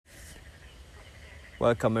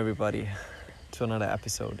Welcome everybody to another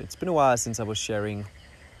episode. It's been a while since I was sharing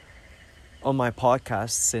on my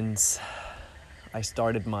podcast, since I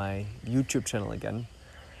started my YouTube channel again.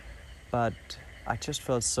 But I just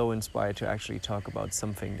felt so inspired to actually talk about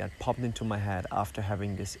something that popped into my head after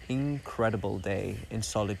having this incredible day in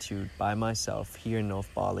solitude by myself here in North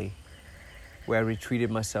Bali, where I retreated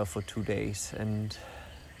myself for 2 days, and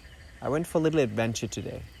I went for a little adventure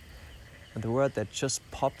today. And the word that just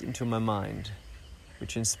popped into my mind,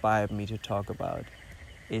 which inspired me to talk about,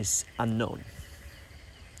 is unknown.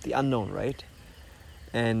 The unknown, right?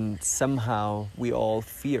 And somehow we all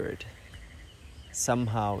fear it.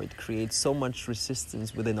 Somehow it creates so much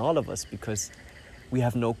resistance within all of us because we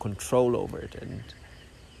have no control over it. And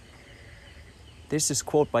there's this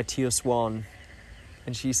quote by Tia Swan,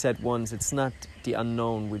 and she said once, "It's not the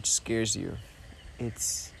unknown which scares you,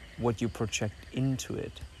 it's what you project into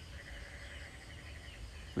it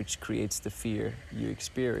which creates the fear you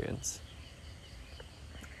experience."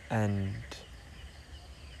 And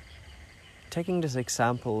taking this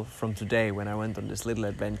example from today, when I went on this little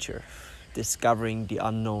adventure, discovering the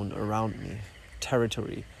unknown around me,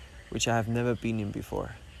 territory which I have never been in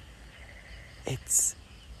before, it's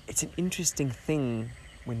an interesting thing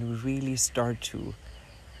when we really start to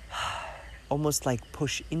almost like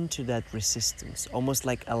push into that resistance, almost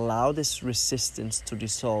like allow this resistance to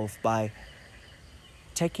dissolve by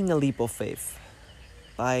taking a leap of faith,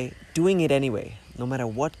 by doing it anyway, no matter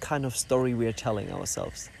what kind of story we are telling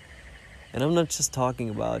ourselves. And I'm not just talking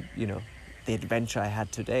about, the adventure I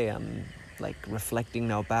had today. I'm like reflecting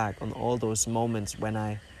now back on all those moments when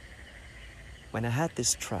I had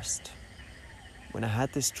this trust. When I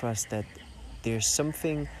had this trust that there's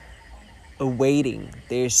something awaiting,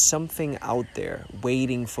 there's something out there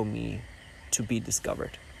waiting for me to be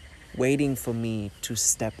discovered, waiting for me to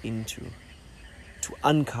step into, to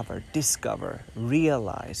uncover, discover,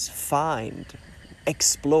 realize, find,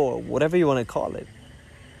 explore, whatever you want to call it.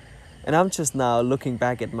 And I'm just now looking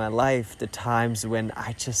back at my life, the times when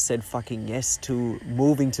I just said fucking yes to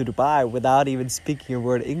moving to Dubai without even speaking a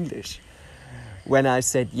word English. When I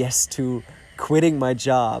said yes to quitting my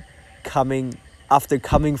job, after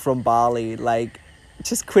coming from Bali, like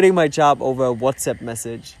just quitting my job over a WhatsApp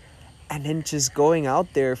message. And then just going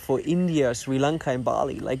out there for India, Sri Lanka and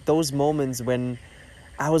Bali. Like those moments when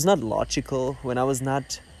I was not logical, when I was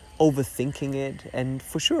not overthinking it. And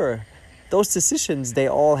for sure, those decisions, they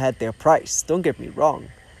all had their price. Don't get me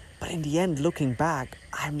wrong. But in the end, looking back,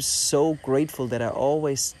 I'm so grateful that I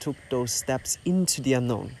always took those steps into the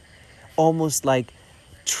unknown. Almost like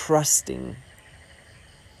trusting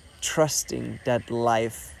that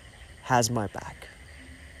life has my back.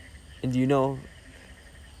 And you know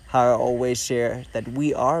how I always share that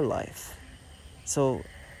we are life. So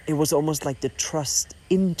it was almost like the trust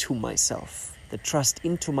into myself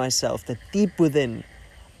that deep within,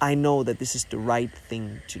 I know that this is the right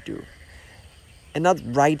thing to do. And not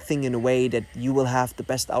right thing in a way that you will have the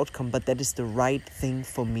best outcome, but that is the right thing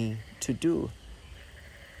for me to do.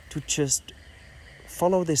 To just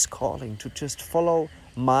follow this calling, to just follow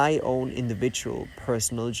my own individual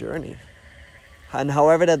personal journey. And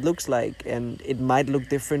however that looks like, and it might look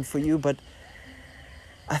different for you, but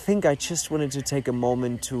I think I just wanted to take a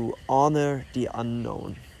moment to honor the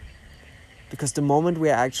unknown. Because the moment we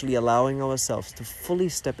are actually allowing ourselves to fully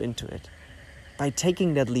step into it, by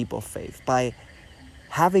taking that leap of faith, by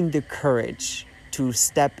having the courage to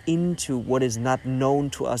step into what is not known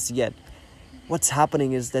to us yet, what's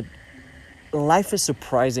happening is that life is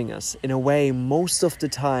surprising us in a way most of the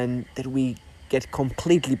time that we get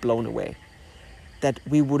completely blown away. That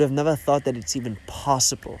we would have never thought that it's even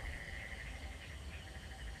possible.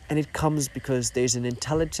 And it comes because there's an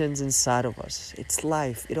intelligence inside of us. It's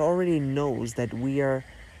life. It already knows that we are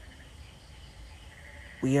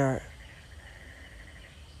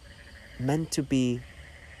meant to be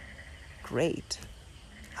great,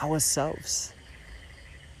 ourselves,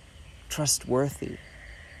 trustworthy,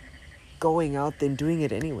 going out there and doing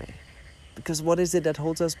it anyway. Because what is it that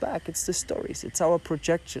holds us back? It's the stories. It's our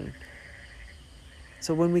projection.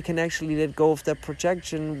 So when we can actually let go of that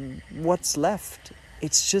projection, what's left?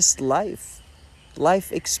 It's just life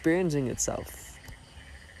experiencing itself.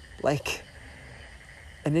 And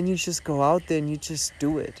then you just go out there and you just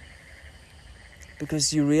do it.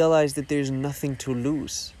 Because you realize that there's nothing to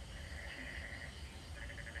lose.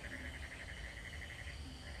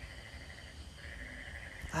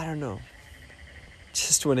 I don't know.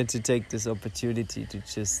 Just wanted to take this opportunity to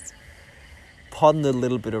just ponder a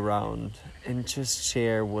little bit around and just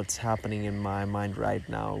share what's happening in my mind right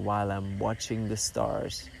now while I'm watching the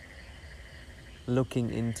stars,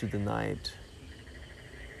 looking into the night,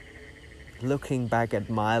 looking back at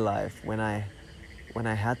my life when I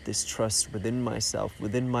had this trust within myself,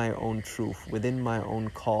 within my own truth, within my own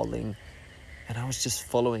calling, and I was just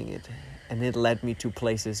following it, and it led me to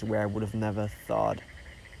places where I would have never thought,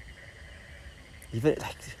 even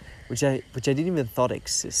like, which I didn't even thought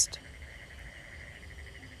exist.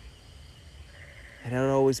 And it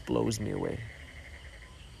always blows me away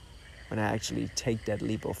when I actually take that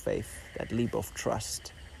leap of faith, that leap of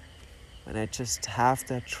trust, when I just have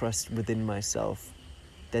that trust within myself,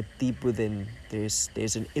 that deep within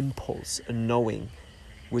there's an impulse, a knowing,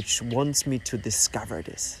 which wants me to discover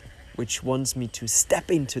this, which wants me to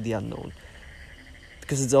step into the unknown.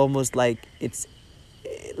 Because it's almost like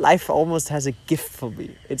life almost has a gift for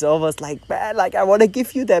me. It's almost like, man, like I want to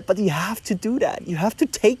give you that, but you have to do that. You have to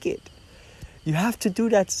take it. You have to do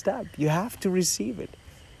that step. You have to receive it.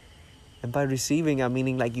 And by receiving, I'm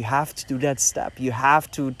meaning like you have to do that step. You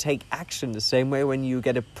have to take action the same way when you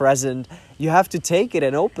get a present. You have to take it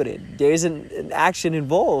and open it. There's an action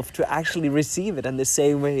involved to actually receive it. And the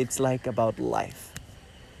same way it's like about life.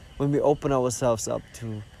 When we open ourselves up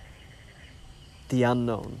to the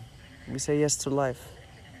unknown, we say yes to life.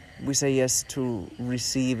 We say yes to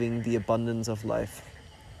receiving the abundance of life.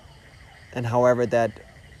 And however that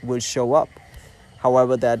will show up,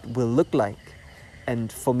 however that will look like.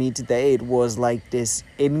 And for me today, it was like this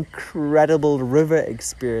incredible river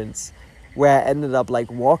experience where I ended up like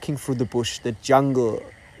walking through the bush, the jungle,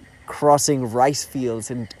 crossing rice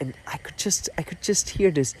fields, and I could just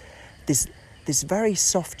hear this very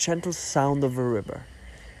soft, gentle sound of a river.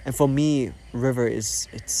 And for me, river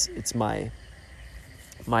it's my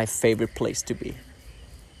favorite place to be.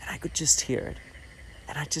 And I could just hear it.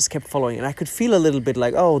 And I just kept following. And I could feel a little bit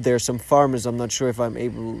like, oh, there's some farmers. I'm not sure if I'm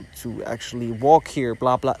able to actually walk here,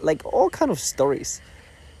 blah, blah. Like all kind of stories.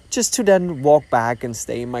 Just to then walk back and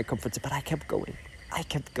stay in my comfort zone. But I kept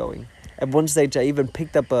going. At one stage, I even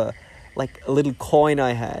picked up a little coin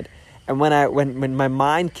I had. And when my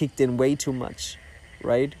mind kicked in way too much,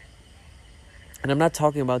 right? And I'm not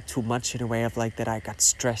talking about too much in a way of like that I got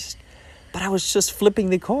stressed. But I was just flipping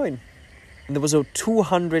the coin. And there was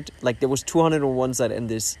 200 on one side and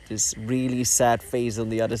this really sad face on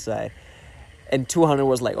the other side. And 200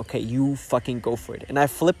 was like, okay, you fucking go for it. And I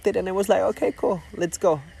flipped it and it was like, okay, cool, let's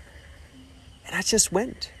go. And I just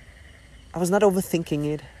went. I was not overthinking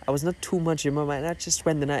it. I was not too much in my mind. I just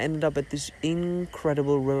went and I ended up at this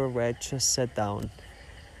incredible river where I just sat down.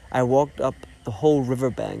 I walked up the whole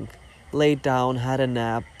riverbank, laid down, had a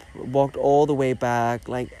nap, walked all the way back.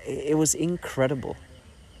 Like, it was incredible.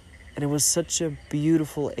 And it was such a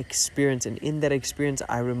beautiful experience. And in that experience,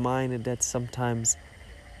 I reminded that sometimes,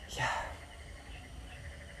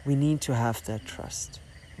 we need to have that trust.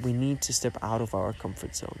 We need to step out of our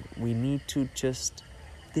comfort zone. We need to just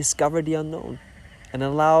discover the unknown and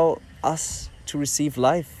allow us to receive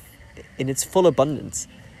life in its full abundance.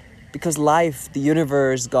 Because life, the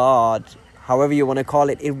universe, God, however you want to call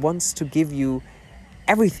it, it wants to give you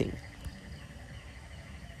everything.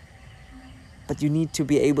 But you need to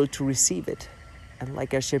be able to receive it. And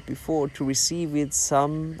like I said before, to receive it,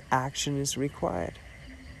 some action is required.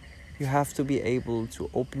 You have to be able to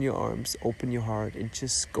open your arms, open your heart, and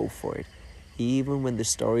just go for it. Even when the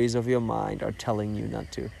stories of your mind are telling you not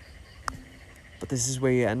to. But this is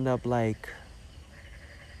where you end up like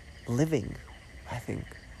living, I think.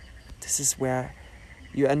 This is where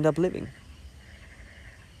you end up living.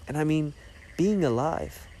 And I mean, being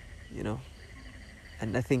alive, you know.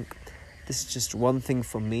 And I think this is just one thing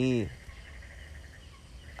for me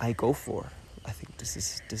I go for. I think this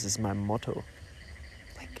is my motto.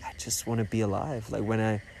 Like, I just want to be alive. Like when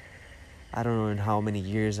I don't know in how many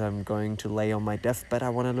years I'm going to lay on my deathbed, I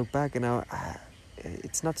want to look back and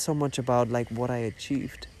it's not so much about like what I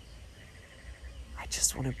achieved. I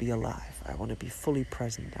just want to be alive. I want to be fully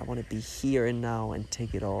present. I want to be here and now and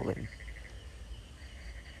take it all in.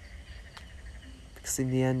 Because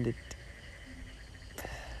in the end, it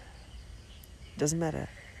doesn't matter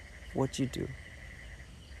what you do.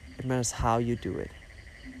 It matters how you do it.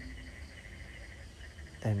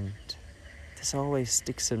 And this always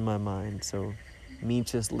sticks in my mind. So me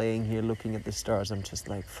just laying here looking at the stars, I'm just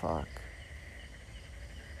like, fuck.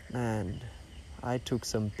 Man, I took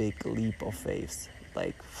some big leap of faith.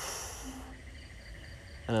 Like,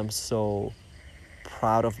 and I'm so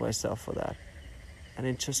proud of myself for that. And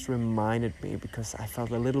it just reminded me because I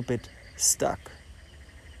felt a little bit stuck.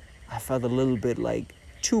 I felt a little bit like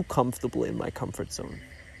too comfortable in my comfort zone.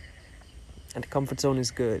 And the comfort zone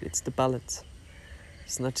is good. It's the balance.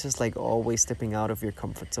 It's not just like always stepping out of your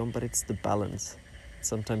comfort zone, but it's the balance.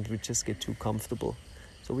 Sometimes we just get too comfortable.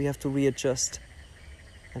 So we have to readjust.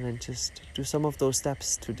 And then just do some of those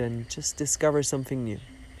steps to then just discover something new.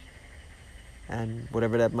 And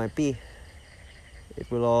whatever that might be, it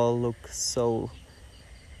will all look so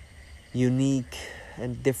unique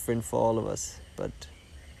and different for all of us. But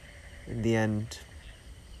in the end,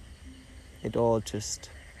 it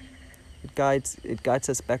guides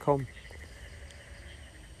us back home.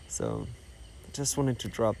 So I just wanted to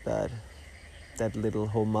drop that little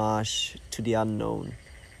homage to the unknown.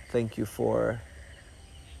 Thank you for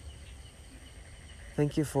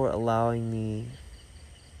allowing me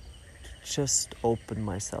to just open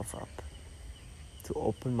myself up. To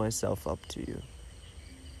open myself up to you.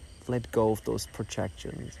 Let go of those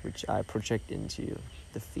projections which I project into you,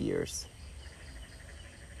 the fears.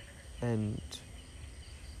 And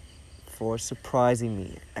for surprising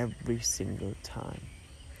me every single time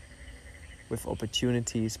with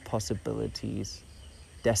opportunities, possibilities,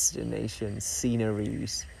 destinations,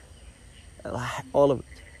 sceneries, all of it.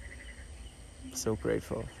 I'm so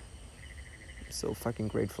grateful. I'm so fucking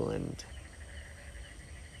grateful. And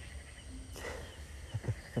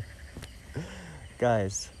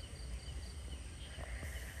guys,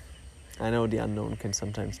 I know the unknown can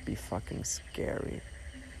sometimes be fucking scary.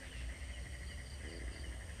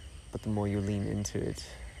 But the more you lean into it,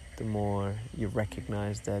 the more you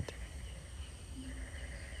recognize that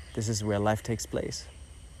this is where life takes place.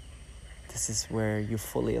 This is where you're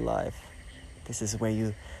fully alive. This is where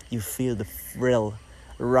you feel the thrill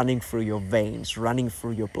running through your veins, running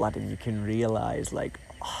through your blood, and you can realize like,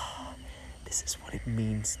 this is what it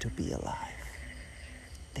means to be alive.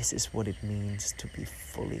 This is what it means to be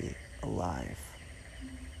fully alive.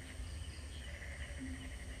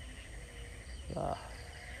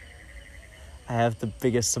 I have the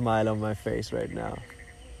biggest smile on my face right now.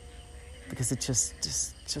 Because it's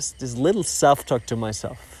just this little self-talk to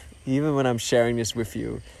myself. Even when I'm sharing this with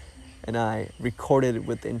you, and I recorded it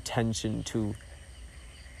with the intention to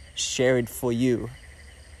share it for you.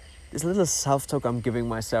 This little self-talk I'm giving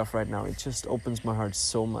myself right now, it just opens my heart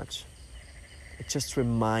so much. It just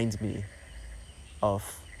reminds me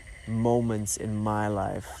of moments in my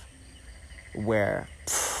life where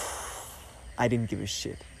I didn't give a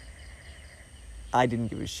shit. I didn't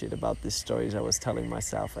give a shit about the stories I was telling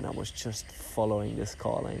myself, and I was just following this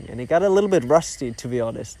calling. And it got a little bit rusty, to be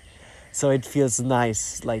honest. So it feels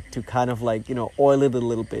nice, like to kind of like, oil it a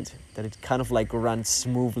little bit, that it kind of like runs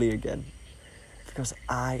smoothly again. Because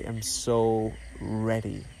I am so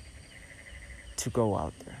ready to go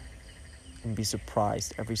out there and be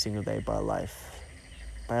surprised every single day by life.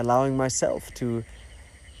 By allowing myself to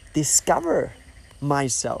discover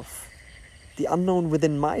myself, the unknown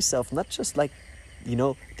within myself, not just like,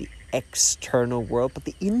 the external world, but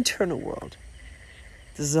the internal world.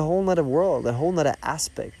 This is a whole nother world, a whole nother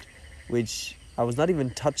aspect, which I was not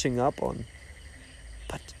even touching up on.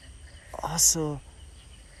 But also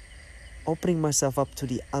opening myself up to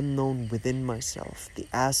the unknown within myself, the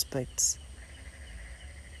aspects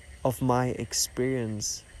of my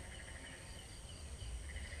experience,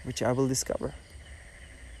 which I will discover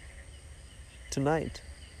tonight,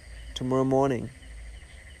 tomorrow morning,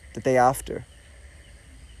 the day after.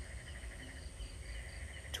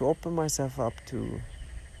 To open myself up to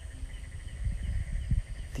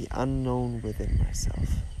the unknown within myself.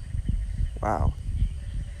 Wow.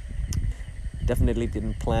 Definitely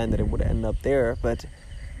didn't plan that it would end up there, but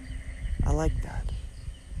I like that.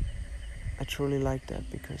 I truly like that,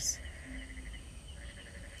 because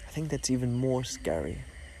I think that's even more scary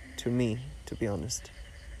to me, to be honest.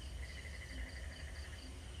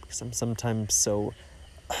 Because I'm sometimes so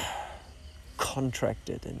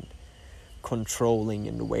contracted and controlling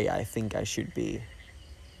in the way I think I should be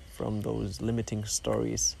from those limiting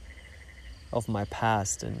stories of my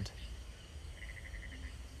past. And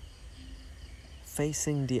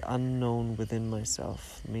facing the unknown within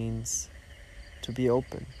myself means to be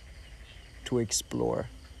open, to explore,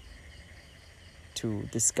 to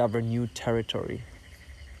discover new territory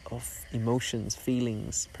of emotions,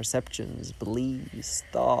 feelings, perceptions, beliefs,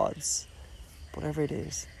 thoughts, whatever it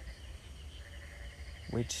is.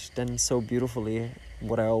 Which then so beautifully,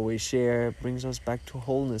 what I always share, brings us back to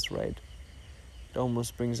wholeness, right? It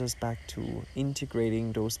almost brings us back to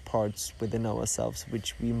integrating those parts within ourselves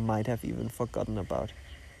which we might have even forgotten about.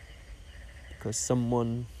 Because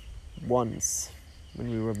someone once, when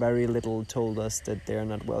we were very little, told us that they are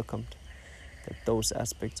not welcomed, that those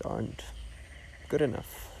aspects aren't good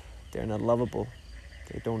enough, they're not lovable,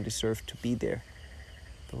 they don't deserve to be there.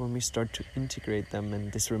 But when we start to integrate them,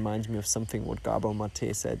 and this reminds me of something what Gabor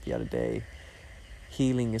Mate said the other day,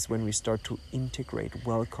 healing is when we start to integrate,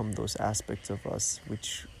 welcome those aspects of us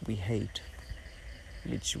which we hate.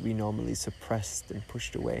 which we normally suppressed and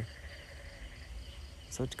pushed away.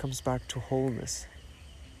 So it comes back to wholeness.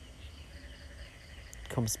 It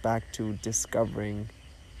comes back to discovering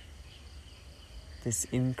this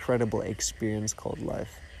incredible experience called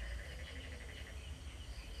life.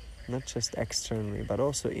 Not just externally, but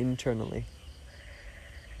also internally.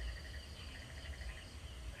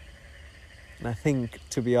 And I think,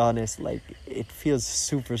 to be honest, like, it feels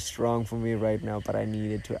super strong for me right now, but I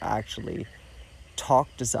needed to actually talk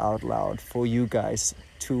this out loud for you guys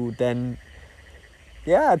to then,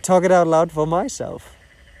 talk it out loud for myself.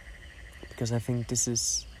 Because I think this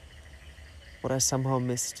is what I somehow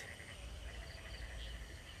missed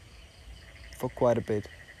for quite a bit.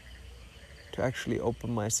 To actually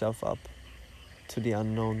open myself up to the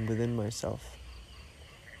unknown within myself.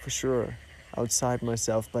 For sure, outside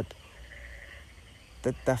myself, but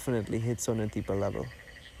that definitely hits on a deeper level,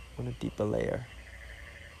 on a deeper layer.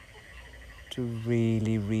 To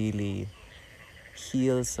really, really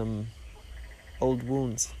heal some old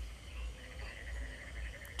wounds.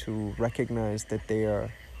 To recognize that they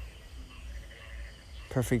are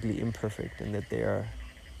perfectly imperfect and that they are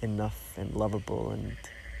enough and lovable, and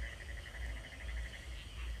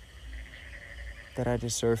that I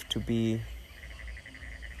deserve to be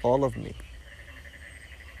all of me.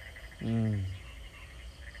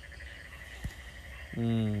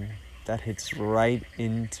 That hits right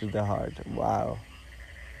into the heart. Wow.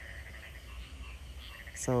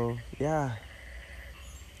 So,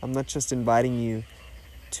 I'm not just inviting you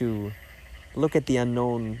to look at the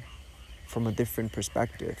unknown from a different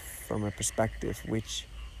perspective, from a perspective which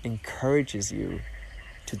encourages you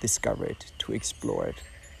to discover it, to explore it,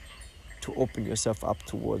 to open yourself up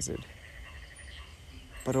towards it.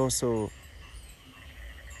 But also,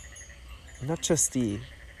 not just the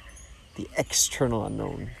external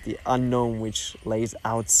unknown, the unknown which lays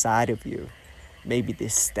outside of you. Maybe the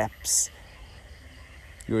steps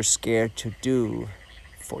you're scared to do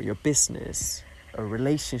for your business, a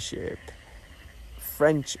relationship,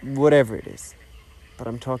 French, whatever it is. But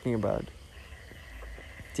I'm talking about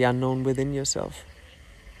the unknown within yourself.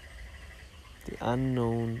 The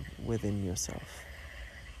unknown within yourself.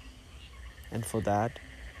 And for that,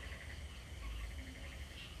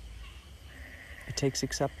 it takes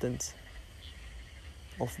acceptance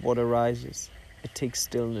of what arises. It takes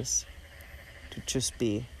stillness to just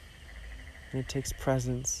be. And it takes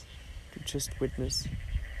presence to just witness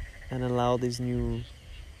and allow this new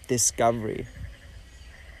discovery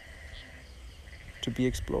to be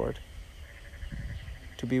explored,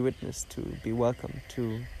 to be witnessed, to be welcomed,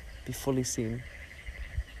 to be fully seen.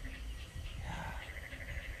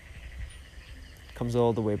 It comes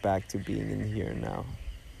all the way back to being in the here and now.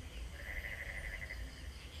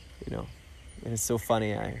 It is so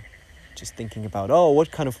funny. I just thinking about,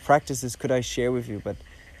 what kind of practices could I share with you? But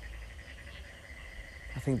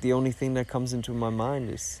I think the only thing that comes into my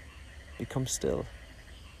mind is become still.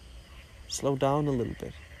 Slow down a little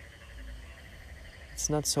bit.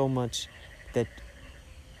 It's not so much that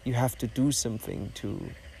you have to do something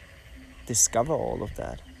to discover all of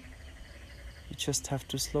that. You just have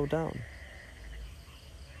to slow down.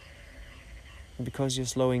 And because you're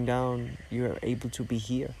slowing down, you are able to be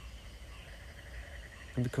here.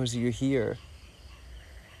 And because you're here,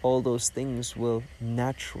 all those things will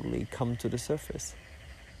naturally come to the surface.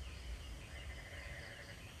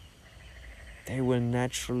 They will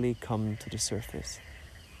naturally come to the surface.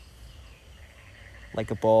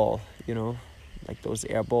 Like a ball, like those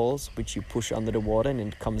air balls which you push under the water and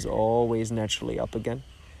it comes always naturally up again.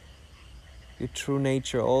 Your true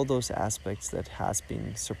nature, all those aspects that has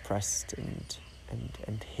been suppressed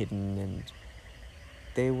and hidden, and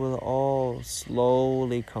they will all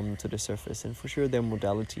slowly come to the surface. And for sure there are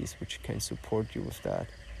modalities which can support you with that.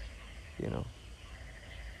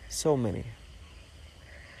 So many.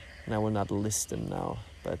 And I will not list them now,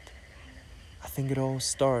 but I think it all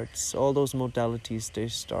those modalities, they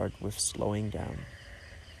start with slowing down,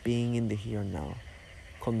 being in the here and now,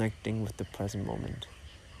 connecting with the present moment.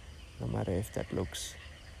 No matter if that looks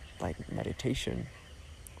like meditation,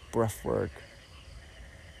 breath work,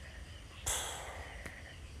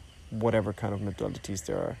 whatever kind of modalities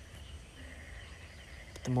there are.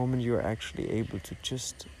 But the moment you're actually able to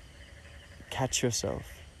just catch yourself,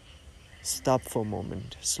 stop for a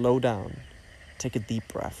moment, slow down, take a deep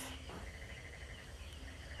breath,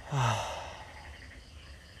 and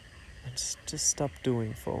just stop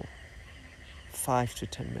doing for 5 to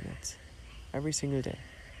 10 minutes every single day.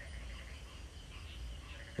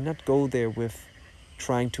 And not go there with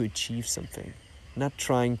trying to achieve something, not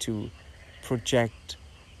trying to project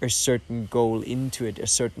a certain goal into it, a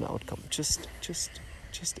certain outcome. Just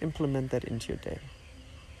implement that into your day.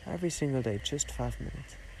 Every single day, just 5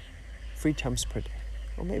 minutes. 3 times per day.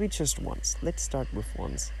 Or maybe just once. Let's start with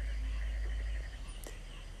once.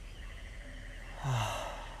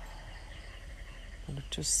 And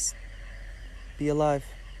just be alive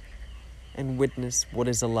and witness what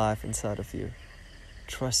is alive inside of you.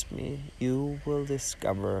 Trust me, you will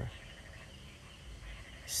discover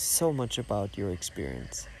so much about your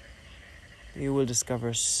experience. You will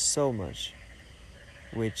discover so much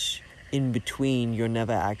which in between you're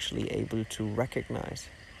never actually able to recognize.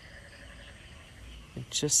 And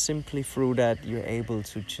just simply through that you're able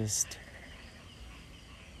to just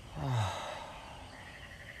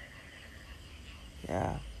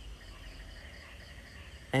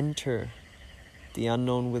enter the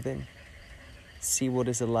unknown within. See what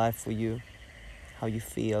is alive for you, how you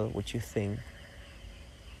feel, what you think,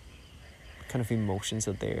 what kind of emotions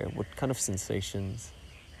are there, what kind of sensations.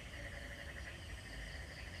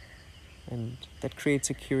 And that creates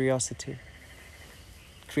a curiosity.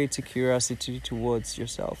 It creates a curiosity towards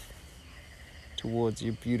yourself, towards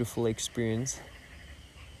your beautiful experience.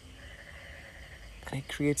 And it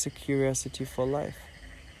creates a curiosity for life.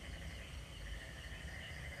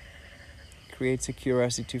 It creates a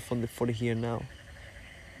curiosity for the here and now.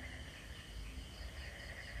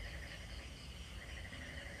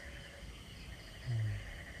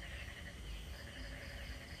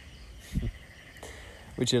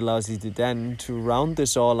 Which allows you to then, to round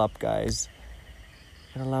this all up, guys,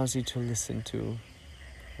 it allows you to listen to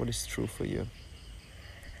what is true for you.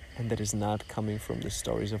 And that is not coming from the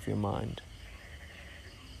stories of your mind.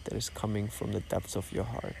 That is coming from the depths of your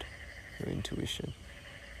heart, your intuition.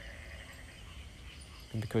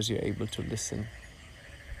 And because you're able to listen,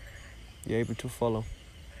 you're able to follow.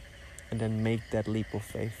 And then make that leap of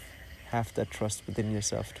faith. Have that trust within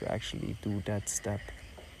yourself to actually do that step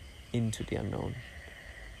into the unknown.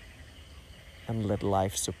 And let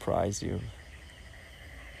life surprise you.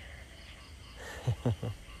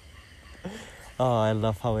 Oh, I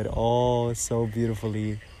love how it all so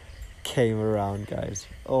beautifully came around, guys.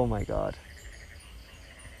 Oh my God.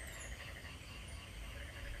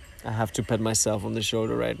 I have to pat myself on the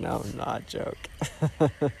shoulder right now, not a joke.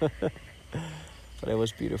 But it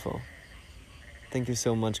was beautiful. Thank you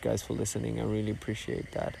so much, guys, for listening. I really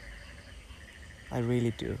appreciate that. I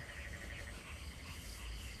really do.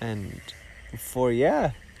 And for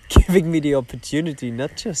giving me the opportunity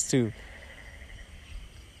not just to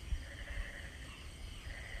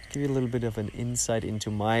give you a little bit of an insight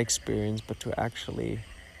into my experience, but to actually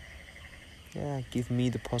give me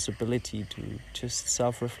the possibility to just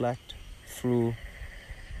self-reflect through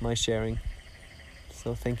my sharing.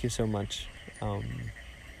 So thank you so much.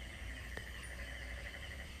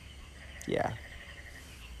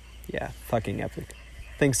 Fucking epic.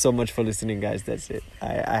 Thanks so much for listening, guys. That's it.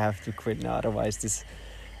 I have to quit now, otherwise this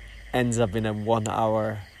ends up in a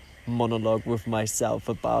 1-hour monologue with myself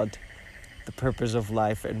about the purpose of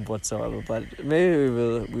life and whatsoever. But maybe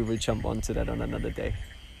we will jump onto that on another day.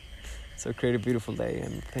 So create a beautiful day,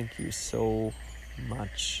 and thank you so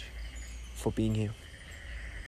much for being here.